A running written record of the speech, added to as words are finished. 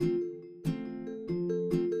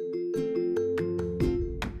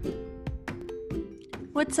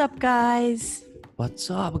What's up, guys?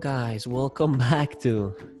 What's up, guys? Welcome back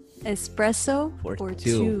to Espresso For for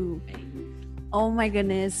Two. two. Oh my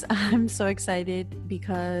goodness, I'm so excited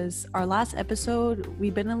because our last episode,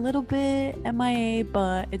 we've been a little bit MIA,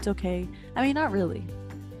 but it's okay. I mean, not really.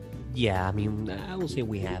 Yeah, I will say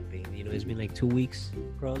we have been. It's been like 2 weeks,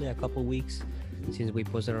 probably a couple weeks since we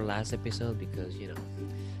posted our last episode because,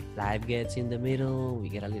 life gets in the middle, we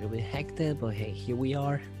get a little bit hectic, but hey, here we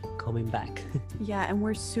are coming back. Yeah, and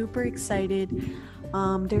we're super excited.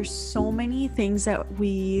 There's so many things that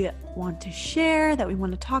we want to share, that we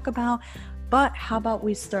want to talk about, but how about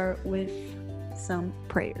we start with some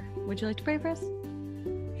prayer? Would you like to pray for us? Sure,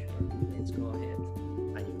 let's go ahead.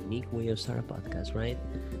 A unique way of start a podcast, right?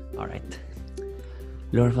 All right.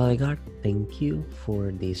 Lord Father God, thank you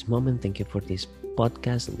for this moment. Thank you for this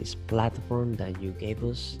podcast and this platform that you gave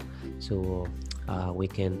us so we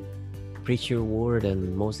can preach your word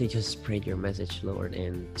and mostly just spread your message, Lord,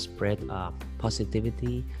 and spread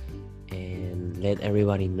positivity and let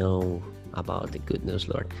everybody know about the good news,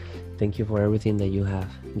 Lord. Thank you for everything that you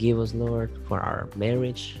have given us, Lord, for our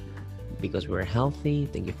marriage because we're healthy.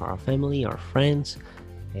 Thank you for our family, our friends,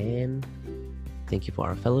 and thank you for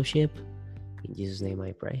our fellowship. In Jesus' name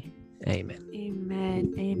I pray. Amen.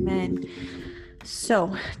 Amen. Amen.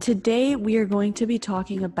 So today we are going to be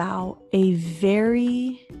talking about a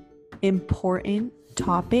very important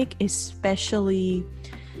topic, especially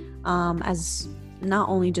as not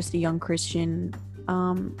only just a young Christian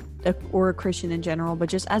or a Christian in general, but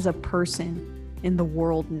just as a person in the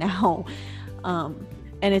world now. And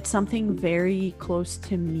it's something very close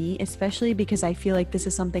to me, especially because I feel like this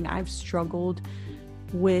is something I've struggled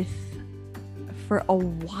with for a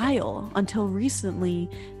while until recently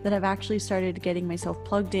that I've actually started getting myself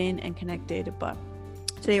plugged in and connected. But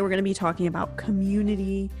today we're going to be talking about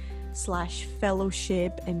community /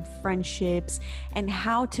 fellowship and friendships and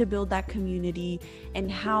how to build that community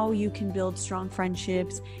and how you can build strong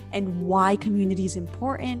friendships and why community is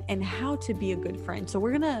important and how to be a good friend. So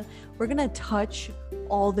we're gonna touch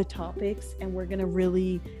all the topics and we're gonna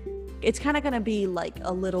really, it's kind of gonna be like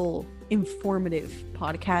a little informative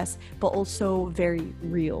podcast, but also very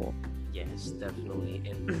real. Yes, definitely.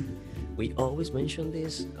 And we always mention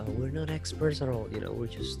this. We're not experts at all. We're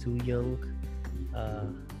just two young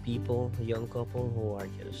people, a young couple who are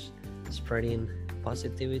just spreading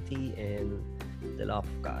positivity and the love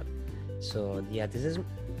of God. So yeah, this is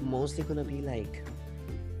mostly gonna be like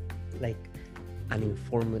an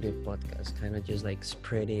informative podcast, kind of just like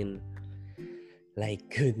spreading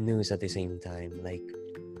like good news at the same time. Like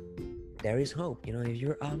there is hope. If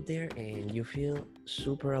you're out there and you feel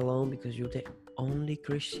super alone because you're the only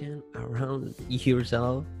Christian around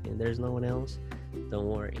yourself and there's no one else, don't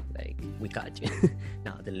worry, like we got you.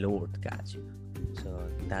 Now the Lord got you. So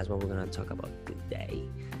that's what we're gonna talk about today.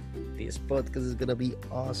 This podcast is gonna be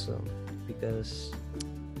awesome because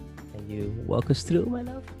can you walk us through, my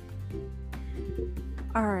love?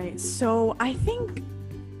 All right, so I think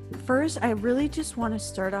first I really just want to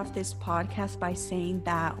start off this podcast by saying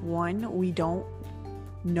that one, we don't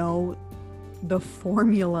know the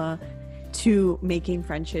formula to making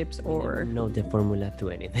friendships or know the formula to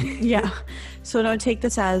anything. yeah, so don't take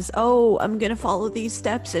this as, oh, I'm gonna follow these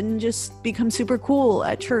steps and just become super cool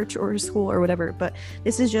at church or school or whatever, but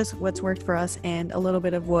this is just what's worked for us and a little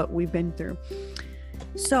bit of what we've been through.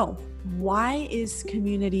 So why is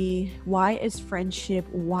community, why is friendship,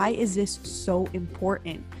 why is this so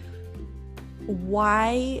important?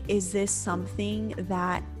 Why is this something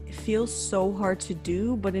that feels so hard to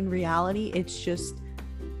do, but in reality it's just,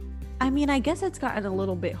 I guess it's gotten a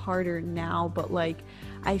little bit harder now, but like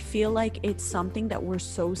I feel like it's something that we're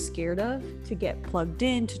so scared of, to get plugged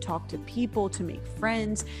in, to talk to people, to make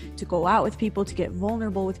friends, to go out with people, to get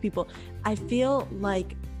vulnerable with people. I feel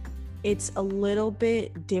like it's a little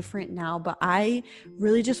bit different now, but I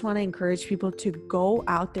really just want to encourage people to go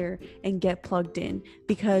out there and get plugged in,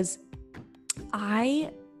 because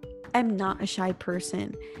I am not a shy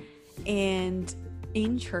person, and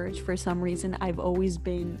in church for some reason I've always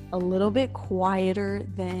been a little bit quieter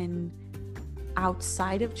than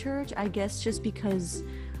outside of church. I guess just because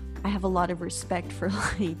I have a lot of respect for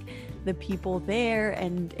like the people there,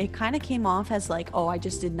 and it kind of came off as like, oh, I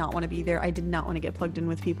just did not want to be there, I did not want to get plugged in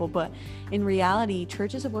with people. But in reality,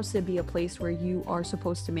 church is supposed to be a place where you are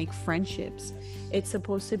supposed to make friendships. It's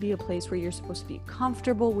supposed to be a place where you're supposed to be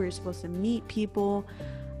comfortable, where you're supposed to meet people.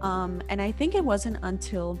 And I think it wasn't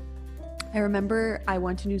until I remember I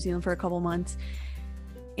went to New Zealand for a couple months,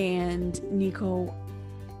 and Nico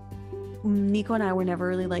and I were never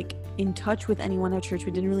really like in touch with anyone at church.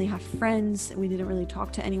 We didn't really have friends. We didn't really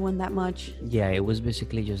talk to anyone that much. Yeah, it was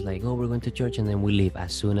basically just like, oh, we're going to church and then we leave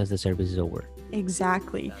as soon as the service is over.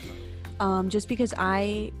 Exactly. Just because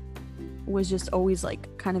I was just always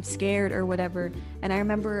like kind of scared or whatever. And I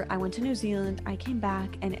remember I went to New Zealand, I came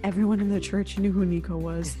back, and everyone in the church knew who Nico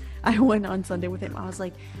was. I went on Sunday with him. I was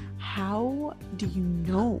like, how do you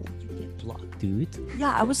know? You get blocked, dude.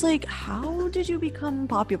 Yeah, I was like, how did you become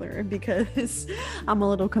popular? Because I'm a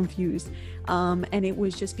little confused. And it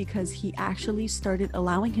was just because he actually started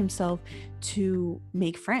allowing himself to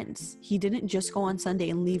make friends. He didn't just go on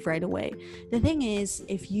Sunday and leave right away. The thing is,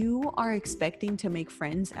 if you are expecting to make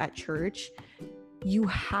friends at church, you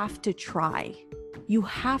have to try. You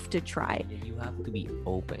have to try. You have to be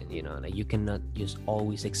open, you know, like you cannot just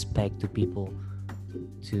always expect to people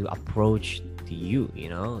to approach to you, you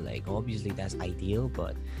know, like obviously that's ideal,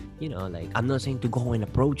 but you know, like I'm not saying to go and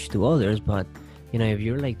approach to others, but you know, if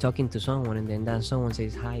you're like talking to someone and then that someone say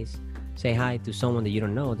hi to someone that you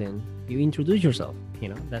don't know, then you introduce yourself, you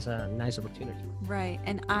know, that's a nice opportunity. Right.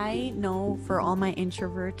 And I know for all my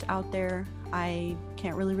introverts out there, I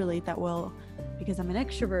can't really relate that well because I'm an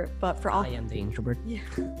extrovert, but for all I am the introvert. Yeah.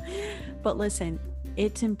 But listen,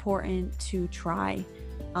 it's important to try.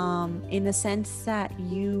 In the sense that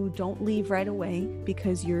you don't leave right away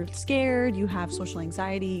because you're scared, you have social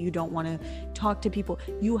anxiety, you don't want to talk to people.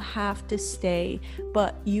 You have to stay,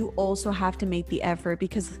 but you also have to make the effort,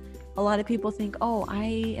 because a lot of people think, oh, I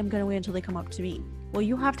am going to wait until they come up to me. Well,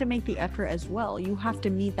 you have to make the effort as well. You have to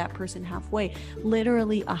meet that person halfway.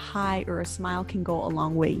 Literally, a hi or a smile can go a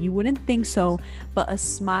long way. You wouldn't think so, but a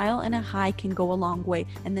smile and a hi can go a long way.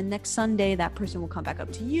 And then next Sunday, that person will come back up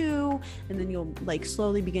to you, and then you'll like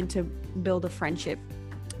slowly begin to build a friendship.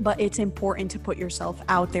 But it's important to put yourself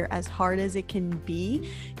out there. As hard as it can be,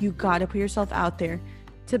 you got to put yourself out there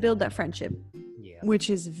to build that friendship, which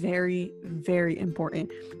is very, very important.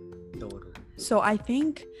 Totally. So I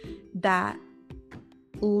think that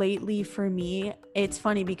lately for me, it's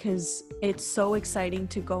funny because it's so exciting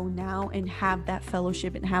to go now and have that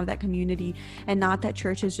fellowship and have that community, and not that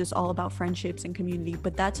church is just all about friendships and community,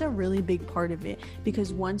 but that's a really big part of it,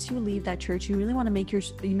 because once you leave that church, you really want to make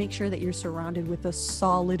sure that you're surrounded with a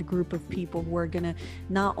solid group of people who are going to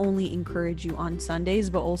not only encourage you on Sundays,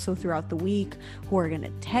 but also throughout the week, who are going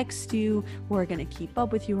to text you, who are going to keep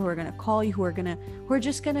up with you, who are going to call you, who are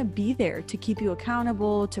just going to be there to keep you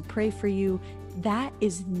accountable, to pray for you. That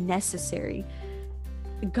is necessary.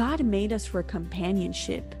 God made us for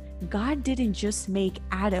companionship. God didn't just make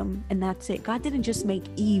Adam and that's it. God didn't just make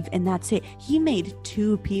Eve and that's it. He made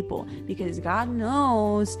two people, because God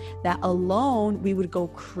knows that alone we would go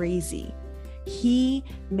crazy. He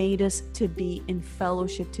made us to be in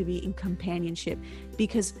fellowship, to be in companionship.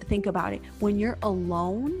 Because think about it, when you're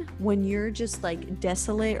alone, when you're just like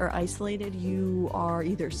desolate or isolated, you are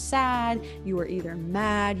either sad, you are either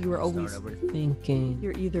mad, you are always overthinking,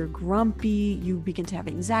 you're either grumpy, you begin to have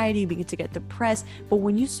anxiety, you begin to get depressed. But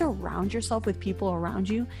when you surround yourself with people around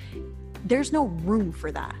you, there's no room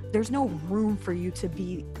for that. There's no room for you to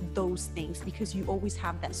be those things, because you always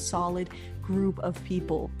have that solid group of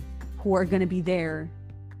people who are going to be there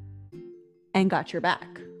and got your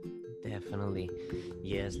back. Definitely.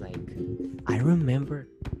 Yes, like I remember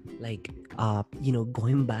like you know,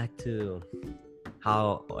 going back to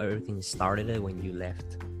how everything started when you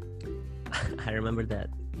left. I remember that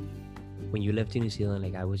when you left to New Zealand,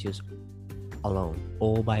 like I was just alone,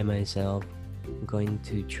 all by myself, going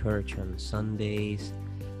to church on Sundays,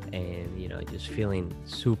 and you know, just feeling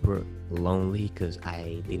super lonely because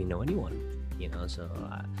I didn't know anyone, you know. So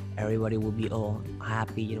everybody would be all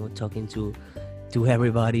happy, you know, talking to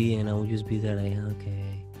everybody, and I would just be there like,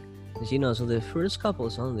 okay, because you know, so the first couple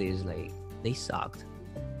of Sundays, like, they sucked,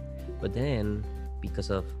 but then because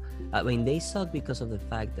of they sucked because of the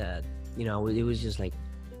fact that, you know, it was just like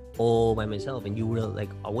all by myself and you were like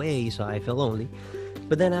away, so I felt lonely.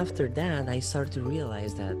 But then after that, I started to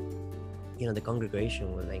realize that, you know, the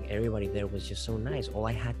congregation was like, everybody there was just so nice. All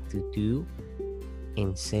I had to do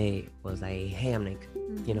and say was like, hey, I'm Nick,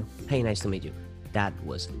 you know, hey, nice to meet you. That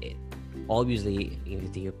was it. Obviously,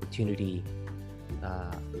 if the opportunity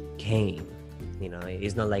came, you know,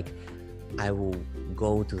 it's not like I will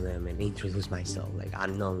go to them and introduce myself. Like,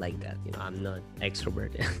 I'm not like that, you know, I'm not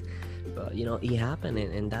extrovert. But you know, it happened,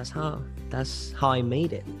 and that's how I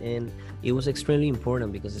made it. And it was extremely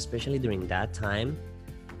important, because especially during that time,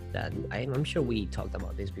 that I'm sure we talked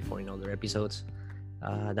about this before in other episodes,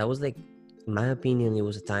 that was like, in my opinion, it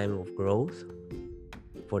was a time of growth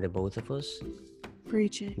for the both of us.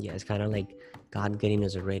 Preach it. Yeah, it's kind of like God getting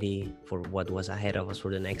us ready for what was ahead of us for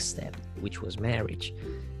the next step, which was marriage.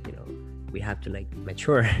 You know, we have to like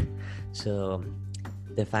mature. So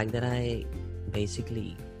the fact that I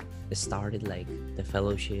basically started like the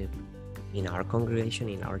fellowship in our congregation,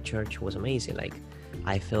 in our church, was amazing. Like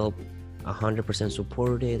I felt 100%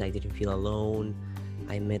 supported. I didn't feel alone.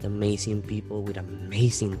 I met amazing people with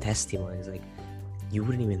amazing testimonies. Like you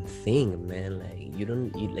wouldn't even think, man, like you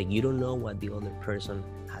don't know what the other person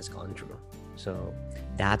has gone through. So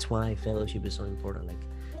that's why fellowship is so important. Like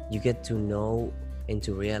you get to know and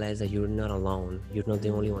to realize that you're not alone. You're not the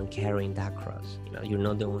only one carrying that cross. You know, you're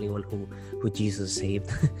not the only one who Jesus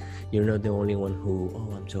saved. You're not the only one who,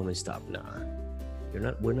 oh, I'm so messed up. Nah,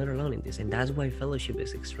 we're not alone in this. And that's why fellowship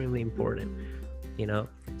is extremely important, you know,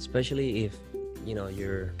 especially if, you know,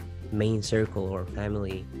 your main circle or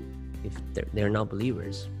family, if they're not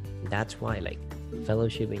believers. That's why like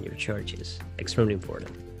fellowship in your church is extremely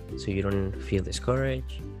important, so you don't feel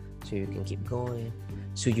discouraged, so you can keep going,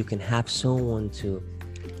 so you can have someone to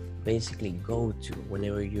basically go to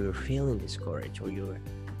whenever you're feeling discouraged or you're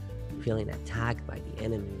feeling attacked by the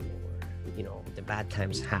enemy, or, you know, the bad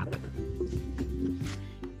times happen.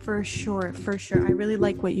 For sure. I really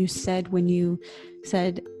like what you said when you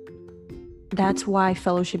said that's why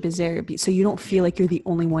fellowship is there, so you don't feel like you're the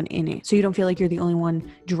only one in it. So you don't feel like you're the only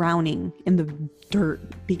one drowning in the dirt,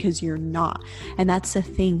 because you're not. And that's the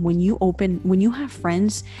thing. When you have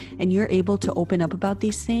friends and you're able to open up about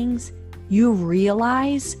these things, you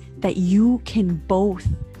realize that you can both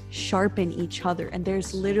sharpen each other. And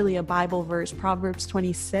there's literally a Bible verse, Proverbs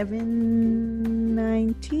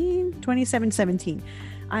 27:17.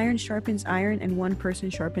 Iron sharpens iron, and one person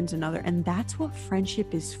sharpens another. And that's what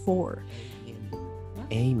friendship is for.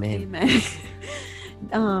 Amen.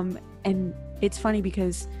 And it's funny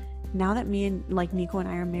because now that me and like Nico and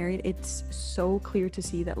I are married, it's so clear to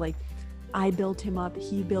see that like I built him up,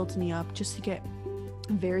 he built me up. Just to get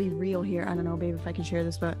very real here, I don't know, babe, if I can share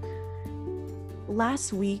this, but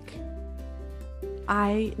last week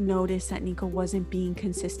I noticed that Nico wasn't being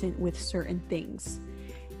consistent with certain things,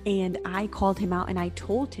 and I called him out and I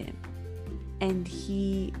told him, and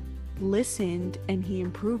he listened and he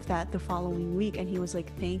improved that the following week, and he was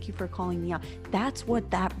like, thank you for calling me out. That's what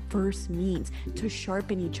that verse means, to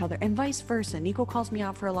sharpen each other, and vice versa. Nico calls me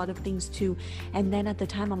out for a lot of things too, and then at the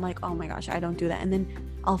time I'm like, oh my gosh, I don't do that, and then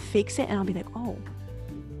I'll fix it and I'll be like, oh,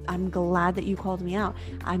 I'm glad that you called me out.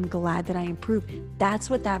 I'm glad that I improved. That's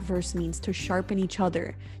what that verse means, to sharpen each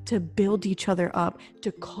other, to build each other up,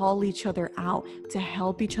 to call each other out, to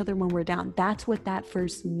help each other when we're down. That's what that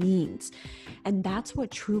verse means. And that's what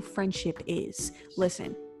true friendship is.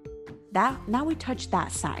 Listen, now we touch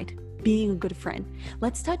that side, being a good friend.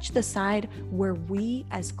 Let's touch the side where we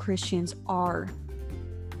as Christians are.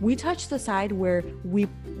 We touch the side where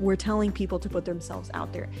we're telling people to put themselves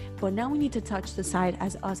out there. But now we need to touch the side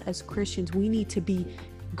as us as Christians. We need to be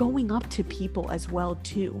going up to people as well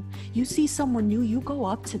too. You see someone new, you go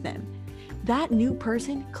up to them. That new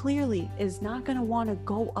person clearly is not going to want to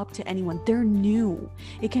go up to anyone. They're new.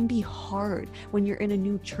 It can be hard when you're in a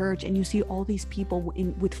new church and you see all these people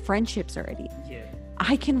with friendships already. Yeah.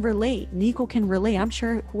 I can relate. Nico can relate. I'm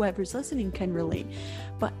sure whoever's listening can relate.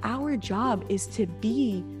 But our job is to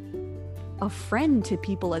be a friend to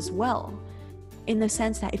people as well. In the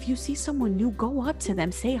sense that if you see someone new, go up to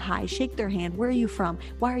them, say hi, shake their hand. Where are you from?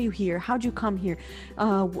 Why are you here? How'd you come here?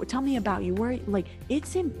 Tell me about you.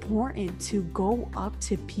 It's important to go up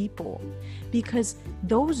to people, because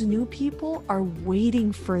those new people are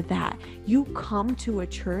waiting for that. You come to a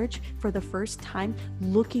church for the first time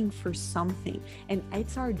looking for something, and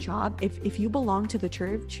it's our job. If you belong to the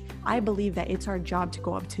church, I believe that it's our job to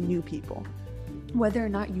go up to new people. Whether or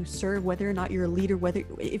not you serve, whether or not you're a leader, whether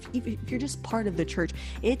if you're just part of the church,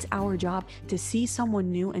 it's our job to see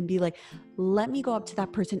someone new and be like, let me go up to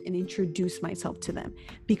that person and introduce myself to them,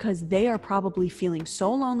 because they are probably feeling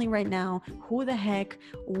so lonely right now. Who the heck?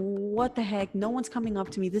 What the heck? No one's coming up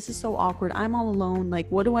to me. This is so awkward. I'm all alone.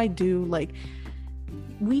 Like, what do I do? Like,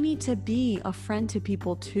 we need to be a friend to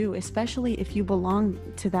people too, especially if you belong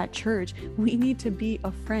to that church. We need to be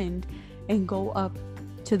a friend and go up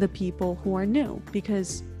to the people who are new,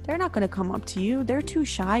 because they're not going to come up to you. They're too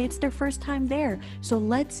shy. It's their first time there. So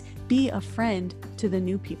let's be a friend to the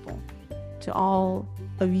new people. To all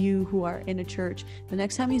of you who are in a church, the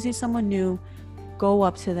next time you see someone new, go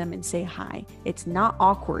up to them and say hi. It's not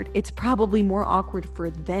awkward. It's probably more awkward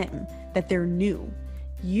for them that they're new.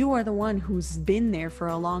 You are the one who's been there for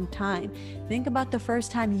a long time. Think about the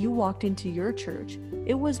first time you walked into your church.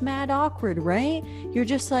 It was mad awkward, right? You're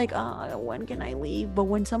just like, oh, when can I leave? But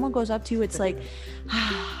when someone goes up to you, it's like,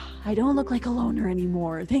 I don't look like a loner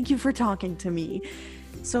anymore. Thank you for talking to me.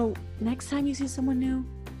 So next time you see someone new,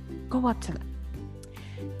 go up to them.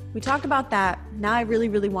 We talked about that. Now I really,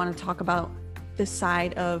 really want to talk about the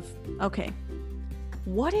side of, okay,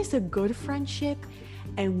 what is a good friendship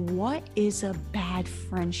and what is a bad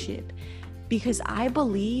friendship? Because I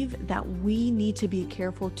believe that we need to be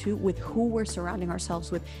careful too with who we're surrounding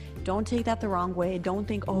ourselves with. Don't take that the wrong way. Don't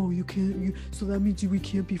think, oh, you can't, so that means we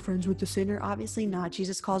can't be friends with the sinner. Obviously not.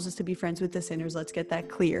 Jesus calls us to be friends with the sinners. Let's get that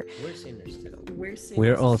clear. We're sinners too.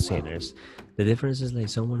 We're all sinners. The difference is like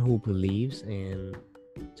someone who believes and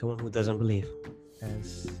someone who doesn't believe.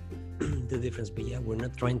 That's the difference. But yeah, we're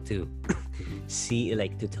not trying to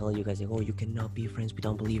to tell you guys like, oh, you cannot be friends with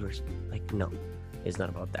unbelievers. Like, no, it's not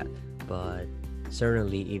about that. But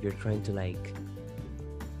certainly if you're trying to like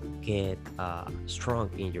get strong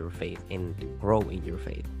in your faith and grow in your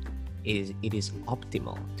faith, it is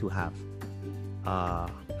optimal to have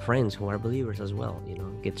friends who are believers as well,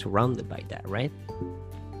 get surrounded by that, right?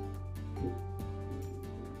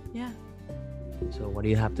 Yeah. So what do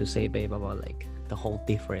you have to say, babe, about like the whole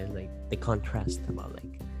difference, like the contrast about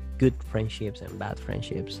like good friendships and bad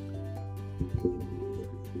friendships?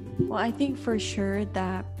 Well, I think for sure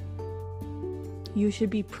that you should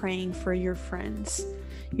be praying for your friends.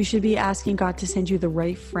 You should be asking God to send you the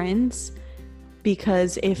right friends,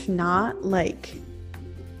 because if not, like,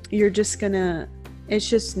 it's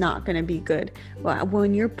just not gonna be good. Well,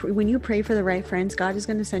 when you pray for the right friends, God is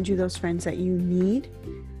gonna send you those friends that you need.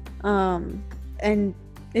 And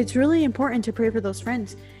it's really important to pray for those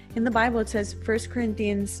friends. In the Bible, it says, 1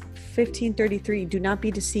 Corinthians 15:33, do not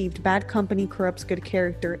be deceived. Bad company corrupts good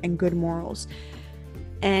character and good morals.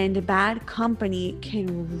 And bad company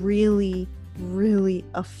can really, really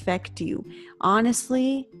affect you.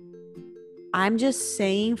 Honestly, I'm just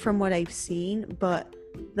saying from what I've seen, but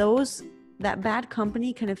that bad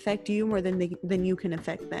company can affect you more than you can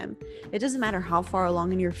affect them. It doesn't matter how far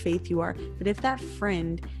along in your faith you are, but if that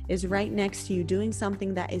friend is right next to you doing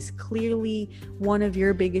something that is clearly one of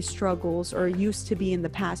your biggest struggles or used to be in the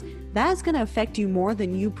past, that's going to affect you more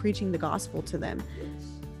than you preaching the gospel to them.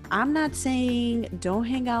 I'm not saying don't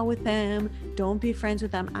hang out with them, don't be friends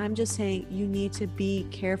with them. I'm just saying you need to be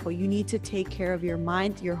careful. You need to take care of your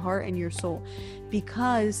mind, your heart, and your soul,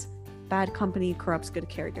 because bad company corrupts good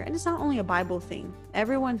character. And it's not only a Bible thing.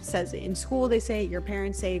 Everyone says it. In school, they say it. Your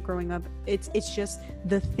parents say it growing up. It's just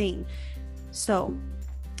the thing. So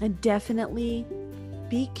definitely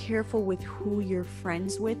be careful with who you're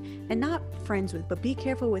friends with, and not friends with, but be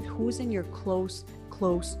careful with who's in your close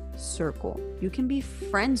circle. You can be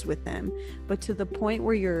friends with them, but to the point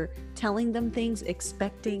where you're telling them things,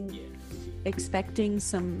 expecting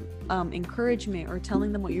some encouragement, or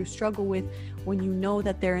telling them what you struggle with when you know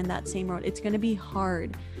that they're in that same road. It's going to be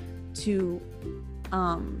hard to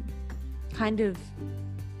kind of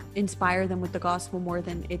inspire them with the gospel more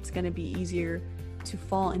than it's going to be easier to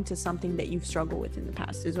fall into something that you've struggled with in the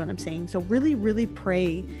past, is what I'm saying. So really, really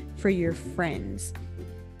pray for your friends,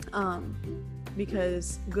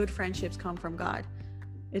 because good friendships come from God.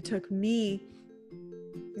 It took me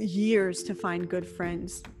years to find good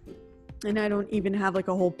friends, and I don't even have like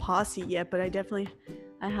a whole posse yet, but I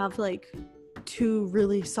have like 2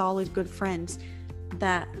 really solid good friends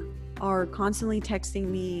that are constantly texting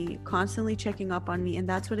me, constantly checking up on me. And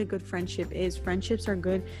that's what a good friendship is. Friendships are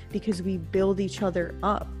good because we build each other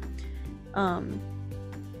up.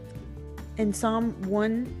 And Psalm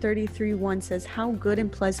 133:1 says, how good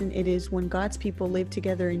and pleasant it is when God's people live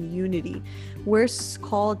together in unity. We're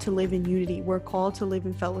called to live in unity. We're called to live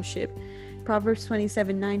in fellowship. Proverbs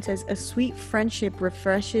 27:9 says, a sweet friendship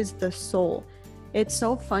refreshes the soul. It's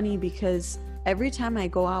so funny because every time I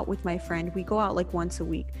go out with my friend, we go out like once a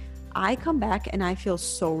week, I come back and I feel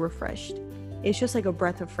so refreshed. It's just like a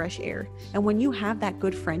breath of fresh air. And when you have that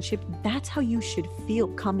good friendship, that's how you should feel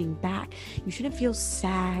coming back. You shouldn't feel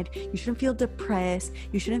sad. You shouldn't feel depressed.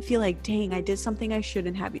 You shouldn't feel like, dang, I did something I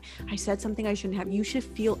shouldn't have. I said something I shouldn't have. You should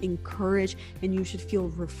feel encouraged and you should feel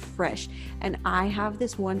refreshed. And I have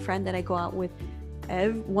this one friend that I go out with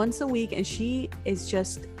once a week, and she is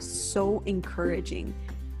just so encouraging.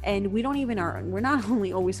 And we're not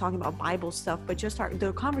only always talking about Bible stuff, but just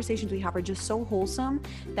the conversations we have are just so wholesome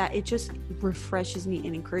that it just refreshes me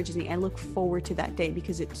and encourages me. I look forward to that day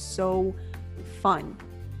because it's so fun,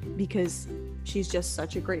 because she's just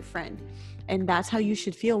such a great friend. And that's how you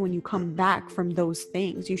should feel when you come back from those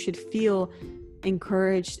things. You should feel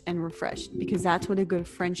encouraged and refreshed, because that's what a good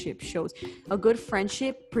friendship shows. A good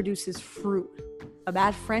friendship produces fruit. A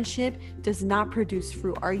bad friendship does not produce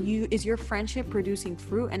fruit. Is your friendship producing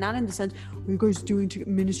fruit? And not in the sense, are you guys doing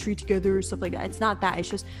ministry together or stuff like that? It's not that. It's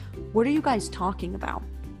just, what are you guys talking about?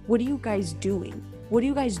 What are you guys doing? What do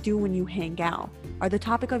you guys do when you hang out? Are the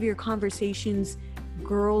topic of your conversations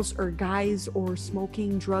girls or guys or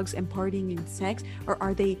smoking drugs and partying and sex, or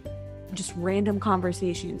are they just random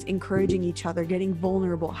conversations, encouraging each other, getting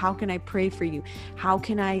vulnerable? How can I pray for you? How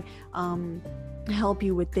can I help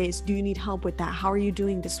you with this? Do you need help with that? How are you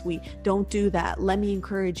doing this week? Don't do that. Let me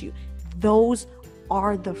encourage you. Those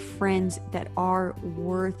are the friends that are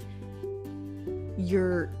worth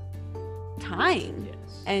your time.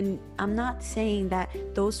 Yes. And I'm not saying that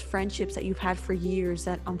those friendships that you've had for years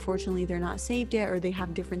that unfortunately they're not saved yet, or they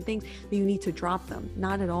have different things, that you need to drop them.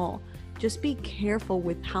 Not at all. Just be careful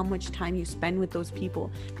with how much time you spend with those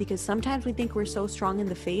people, because sometimes we think we're so strong in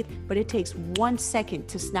the faith, but it takes 1 second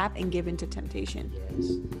to snap and give into temptation.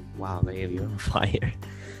 Yes. Wow, babe, you're on fire.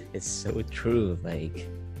 It's so true. Like,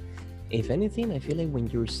 if anything, I feel like when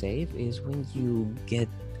you're safe is when you get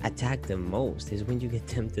attacked the most, is when you get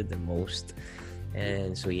tempted the most.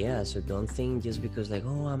 And so don't think just because like,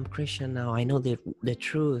 oh, I'm Christian now, I know the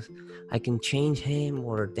truth, I can change him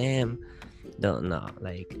or them. No,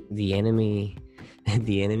 like the enemy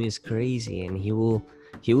is crazy, and he will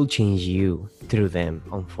change you through them,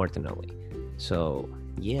 unfortunately. So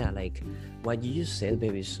like what you just said,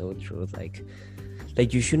 baby, is so true.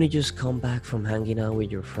 Like you shouldn't just come back from hanging out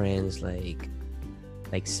with your friends like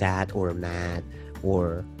sad or mad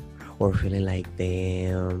or feeling like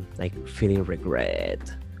damn, like feeling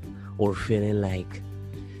regret, or feeling like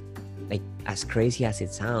as crazy as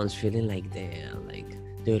it sounds, feeling like damn, like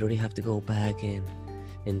do I really have to go back and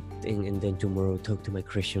then tomorrow talk to my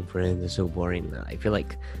Christian friend? That's so boring. I feel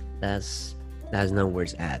like that's not where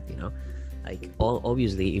it's at, you know. Like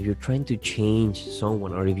obviously, if you're trying to change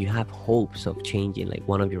someone, or if you have hopes of changing like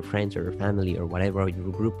one of your friends or your family or whatever, or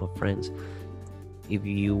your group of friends, if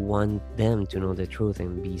you want them to know the truth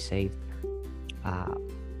and be saved,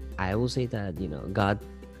 I will say that, you know,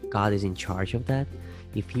 God is in charge of that.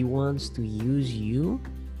 If he wants to use you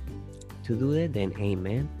to do it, then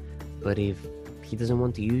amen. But if he doesn't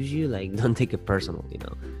want to use you, like, don't take it personal, you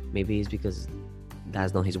know. Maybe it's because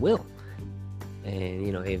that's not his will, and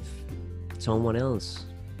you know, if someone else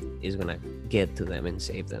is gonna get to them and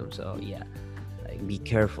save them. So like, be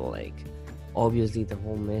careful. Like, obviously the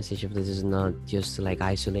whole message of this is not just to like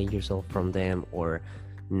isolate yourself from them or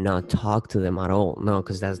not talk to them at all. No,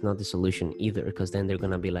 because that's not the solution either, because then they're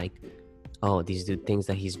gonna be like, oh, this dude thinks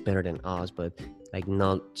that he's better than us, but like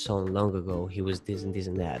not so long ago he was this and this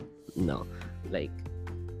and that. No, like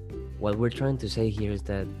what we're trying to say here is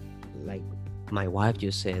that, like my wife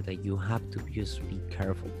just said, that you have to just be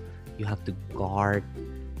careful. You have to guard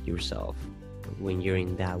yourself when you're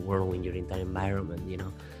in that world, when you're in that environment. You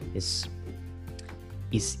know, it's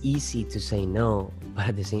easy to say no, but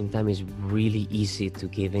at the same time it's really easy to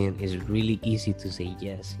give in. It's really easy to say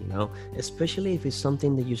yes, you know, especially if it's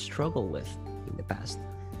something that you struggle with in the past.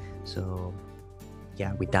 So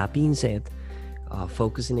with that being said,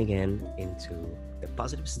 focusing again into the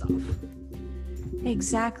positive stuff.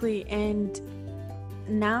 Exactly. And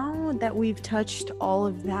now that we've touched all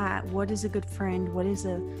of that, what is a good friend?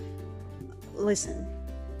 Listen,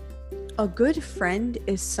 a good friend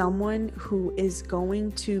is someone who is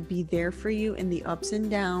going to be there for you in the ups and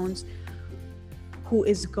downs, who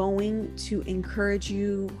is going to encourage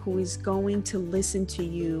you, who is going to listen to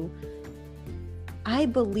you. I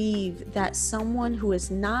believe that someone who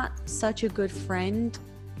is not such a good friend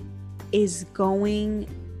is going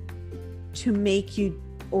to make you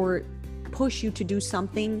or push you to do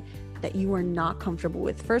something that you are not comfortable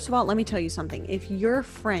with. First of all, let me tell you something. If your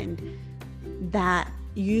friend that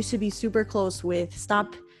you used to be super close with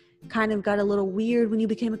got a little weird when you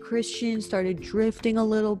became a Christian, started drifting a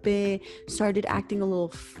little bit, started acting a little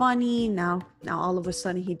funny, now all of a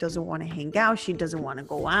sudden he doesn't want to hang out, she doesn't want to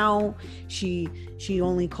go out, she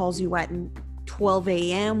only calls you at 12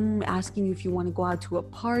 a.m. asking you if you want to go out to a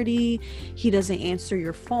party, he doesn't answer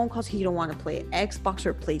your phone calls, he don't want to play Xbox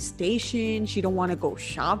or PlayStation, she don't want to go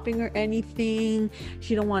shopping or anything,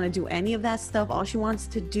 she don't want to do any of that stuff, all she wants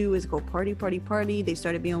to do is go party, they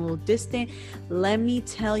started being a little distant. Let me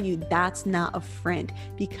tell you, that's not a friend,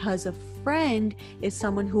 because a friend is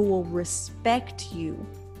someone who will respect you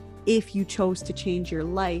if you chose to change your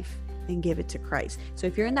life and give it to Christ. So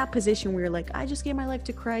if you're in that position where you're like, I just gave my life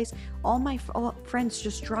to Christ, all my friends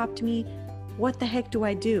just dropped me, what the heck do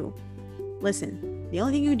I do? Listen, the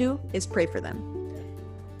only thing you do is pray for them.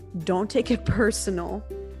 Don't take it personal.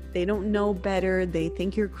 They don't know better. They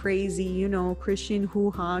think you're crazy, you know, Christian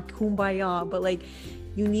hoo-ha, kumbaya. But like,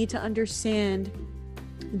 you need to understand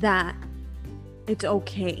that it's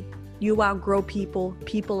okay. You outgrow people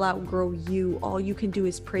outgrow you. All you can do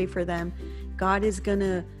is pray for them. God is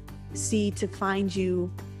gonna see to find you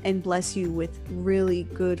and bless you with really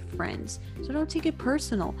good friends. So don't take it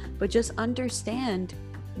personal, but just understand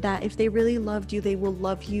that if they really loved you, they will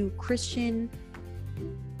love you Christian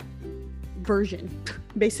version,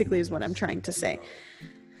 basically, is what I'm trying to say.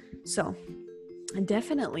 So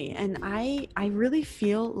definitely. And I really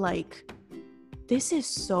feel like this is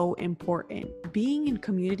so important. Being in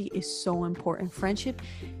community is so important. Friendship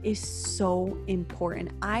is so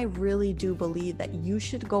important. I really do believe that you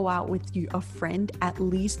should go out with a friend at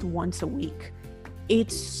least once a week.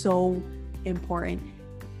 It's so important.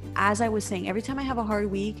 As I was saying, every time I have a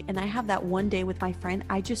hard week and I have that one day with my friend,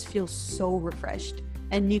 I just feel so refreshed.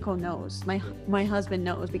 And Nico knows, my husband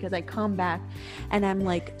knows, because I come back and I'm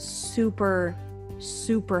like super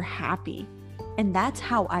happy. And that's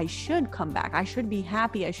how I should come back. I should be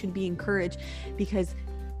happy. I should be encouraged, because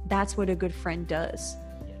that's what a good friend does.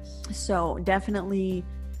 Yes. So definitely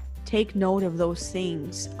take note of those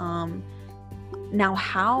things. Now,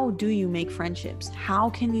 how do you make friendships? How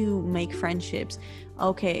can you make friendships?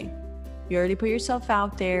 Okay, you already put yourself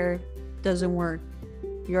out there. Doesn't work.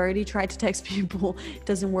 You already tried to text people.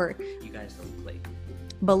 Doesn't work. You guys don't play.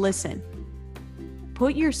 But listen.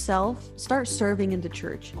 Start serving in the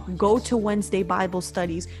church. Oh, go yes. to Wednesday Bible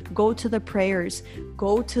studies, go to the prayers,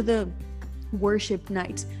 go to the worship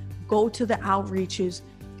nights, go to the outreaches,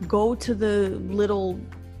 go to the little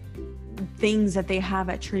things that they have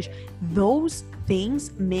at church. Those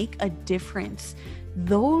things make a difference.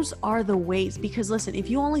 Those are the ways, because listen, if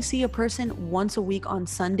you only see a person once a week on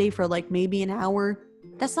Sunday for like maybe an hour,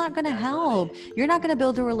 that's not going to help. You're not going to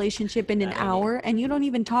build a relationship in an hour, and you don't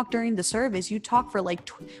even talk during the service. You talk for like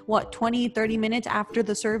 20, 30 minutes after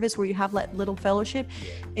the service, where you have that little fellowship.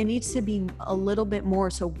 It needs to be a little bit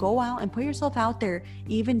more. So go out and put yourself out there,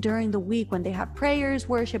 even during the week when they have prayers,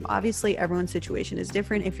 worship. Obviously, everyone's situation is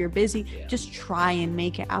different. If you're busy, just try and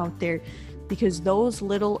make it out there, because those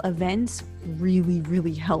little events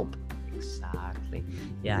really help. Exactly.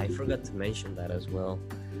 Yeah, I forgot to mention that as well.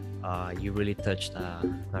 You really touched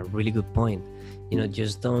a really good point.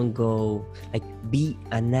 Just don't go, like, be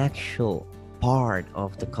an actual part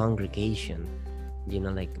of the congregation,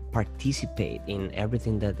 like participate in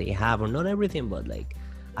everything that they have, or not everything, but like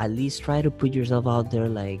at least try to put yourself out there.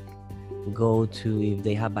 Like, go to, if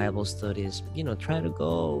they have Bible studies, try to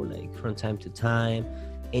go like from time to time,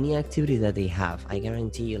 any activity that they have. I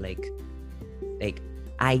guarantee you,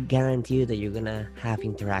 I guarantee you that you're gonna have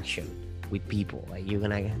interaction with people. Like, you're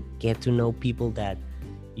gonna get to know people that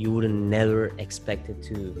you would have never expected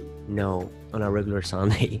to know on a regular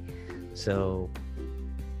Sunday. So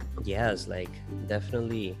yes, like,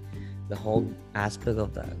 definitely the whole aspect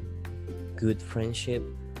of that good friendship,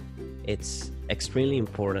 it's extremely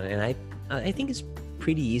important. And I think it's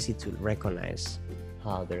pretty easy to recognize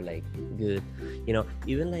how they're like good,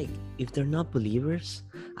 even like if they're not believers.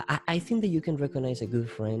 I think that you can recognize a good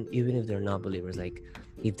friend even if they're not believers. Like,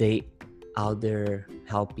 if they out there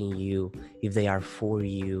helping you, if they are for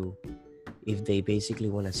you, if they basically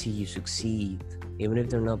want to see you succeed, even if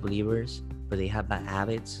they're not believers but they have bad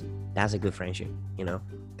habits, that's a good friendship.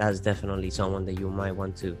 That's definitely someone that you might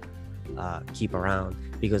want to keep around,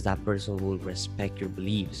 because that person will respect your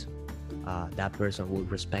beliefs, that person will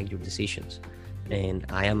respect your decisions. And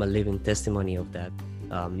I am a living testimony of that.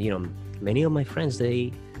 Many of my friends,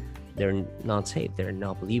 they're not saved, they're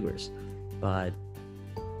not believers, but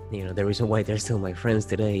the reason why they're still my friends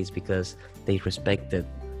today is because they respected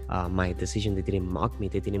my decision. They didn't mock me.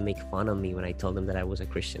 They didn't make fun of me when I told them that I was a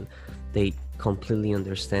Christian. They completely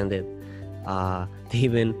understand it. They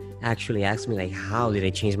even actually asked me, like, how did I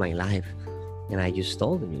change my life? And I just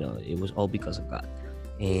told them, it was all because of God.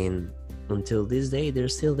 And until this day, they're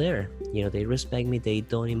still there. They respect me. They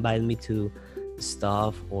don't invite me to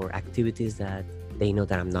stuff or activities that they know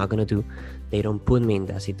that I'm not going to do. They don't put me in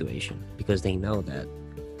that situation, because they know that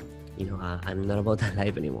I'm not about that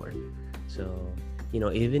life anymore. So,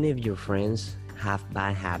 even if your friends have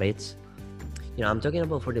bad habits, I'm talking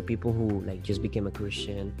about for the people who like just became a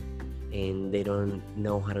Christian and they don't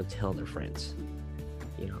know how to tell their friends,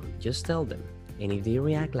 just tell them. And if they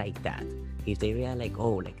react like that, if they react like,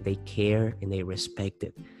 oh, like they care and they respect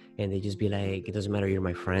it, and they just be like, it doesn't matter, you're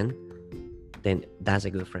my friend, then that's a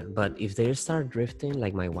good friend. But if they start drifting,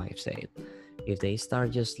 like my wife said, if they start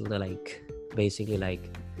just like basically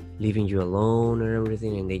like leaving you alone or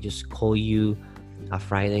everything, and they just call you a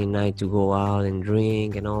Friday night to go out and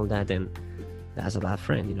drink and all that, then that's a bad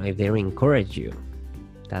friend. If they don't encourage you,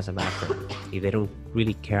 that's a bad friend. If they don't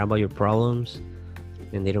really care about your problems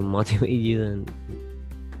and they don't motivate you, then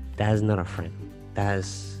that's not a friend.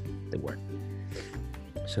 That's the word.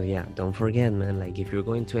 So yeah, don't forget, man, like if you're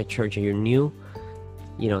going to a church and you're new,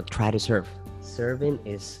 try to serve. Serving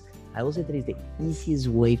is, I will say that is the easiest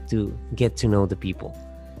way to get to know the people.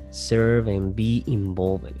 Serve and be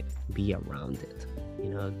involved in it, be around it,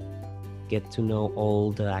 get to know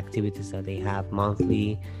all the activities that they have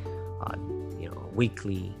monthly,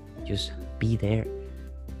 weekly. Just be there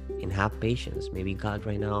and have patience. Maybe God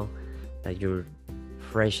right now, that you're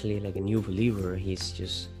freshly like a new believer, he's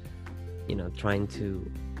just trying to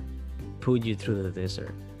put you through the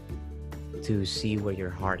desert to see where your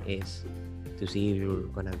heart is, to see if you're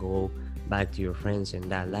gonna go back to your friends in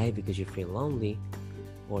that life because you feel lonely,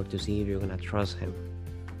 or to see if you're gonna trust him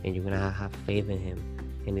and you're gonna have faith in him,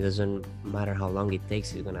 and it doesn't matter how long it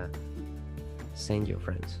takes, he's gonna send your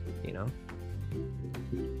friends.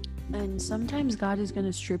 And sometimes God is going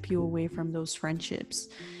to strip you away from those friendships.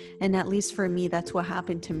 And at least for me, that's what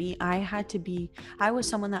happened to me. I was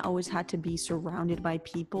someone that always had to be surrounded by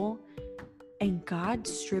people. And God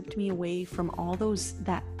stripped me away from all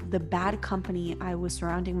the bad company I was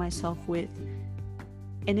surrounding myself with.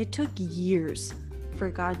 And it took years for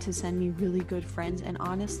God to send me really good friends. And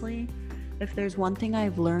honestly, if there's one thing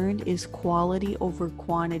I've learned, is quality over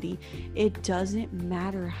quantity. It doesn't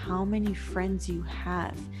matter how many friends you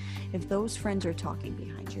have. If those friends are talking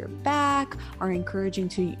behind your back, are encouraging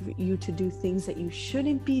you to do things that you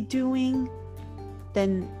shouldn't be doing,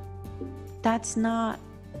 then that's not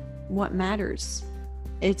what matters.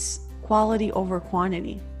 It's quality over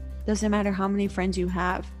quantity. Doesn't matter how many friends you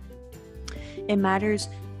have. It matters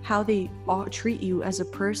how they treat you as a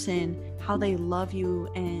person, how they love you,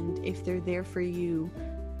 and if they're there for you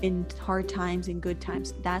in hard times and good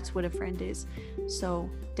times. That's what a friend is. So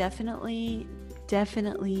definitely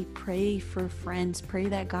pray for friends. Pray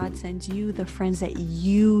that God sends you the friends that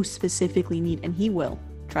you specifically need, and he will.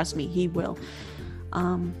 Trust me, he will.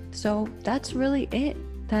 So that's really it.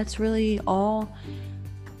 That's really all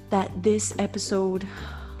that this episode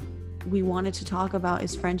we wanted to talk about,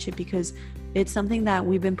 is friendship, because it's something that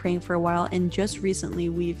we've been praying for a while, and just recently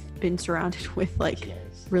we've been surrounded with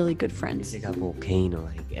really good friends. It's like a volcano.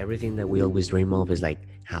 Like everything that we always dream of is like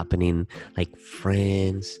happening. Like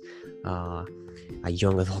friends, a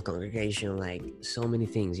young adult congregation, like so many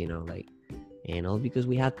things, and all because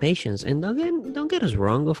we had patience. And don't get us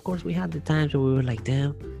wrong. Of course, we had the times where we were like,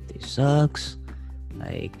 damn, this sucks.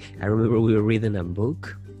 Like I remember we were reading a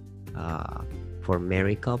book for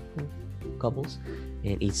married couples.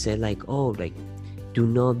 And it said do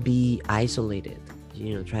not be isolated,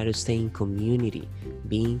 try to stay in community,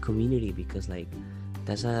 be in community, because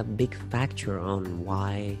that's a big factor on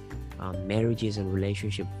why marriages and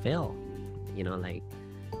relationships fail.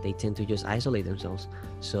 They tend to just isolate themselves.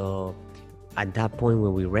 So at that point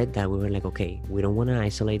when we read that, we were like, okay, we don't want to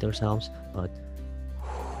isolate ourselves, but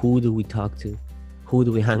who do we talk to? Who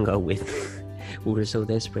do we hang out with? We were so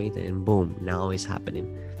desperate, and boom, now it's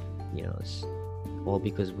happening. It's all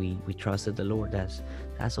because we trusted the Lord.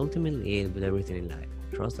 That's ultimately it with everything in life.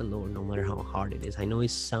 Trust the Lord no matter how hard it is. I know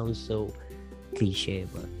it sounds so cliche,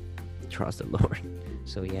 but trust the Lord.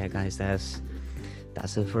 So yeah, guys, that's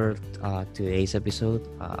it for today's episode.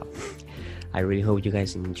 I really hope you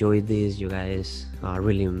guys enjoyed this. You guys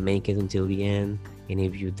really make it until the end, and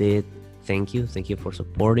if you did, thank you for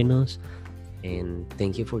supporting us, and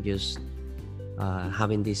thank you for just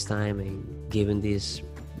having this time and giving these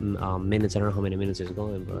minutes. I don't know how many minutes is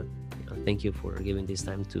going, but thank you for giving this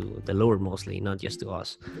time to the Lord mostly, not just to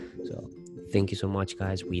us. So thank you so much,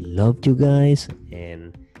 guys. We loved you guys,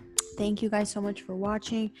 and thank you guys so much for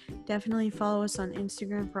watching. Definitely follow us on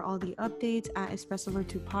Instagram for all the updates at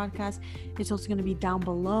Espresso2 Podcast. It's also going to be down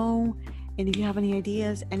below. And if you have any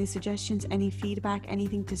ideas, any suggestions, any feedback,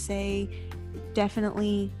 anything to say,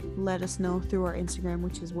 definitely let us know through our Instagram,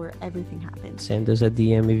 which is where everything happens. Send us a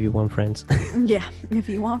DM if you want friends. Yeah, if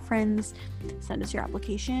you want friends, send us your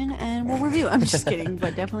application and we'll review. I'm just kidding.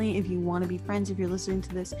 But definitely, if you want to be friends, if you're listening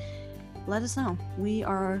to this, let us know. We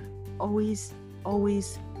are always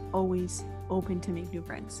open to make new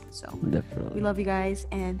friends. So definitely, we love you guys,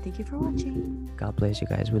 and thank you for watching. God bless you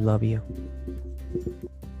guys. We love you.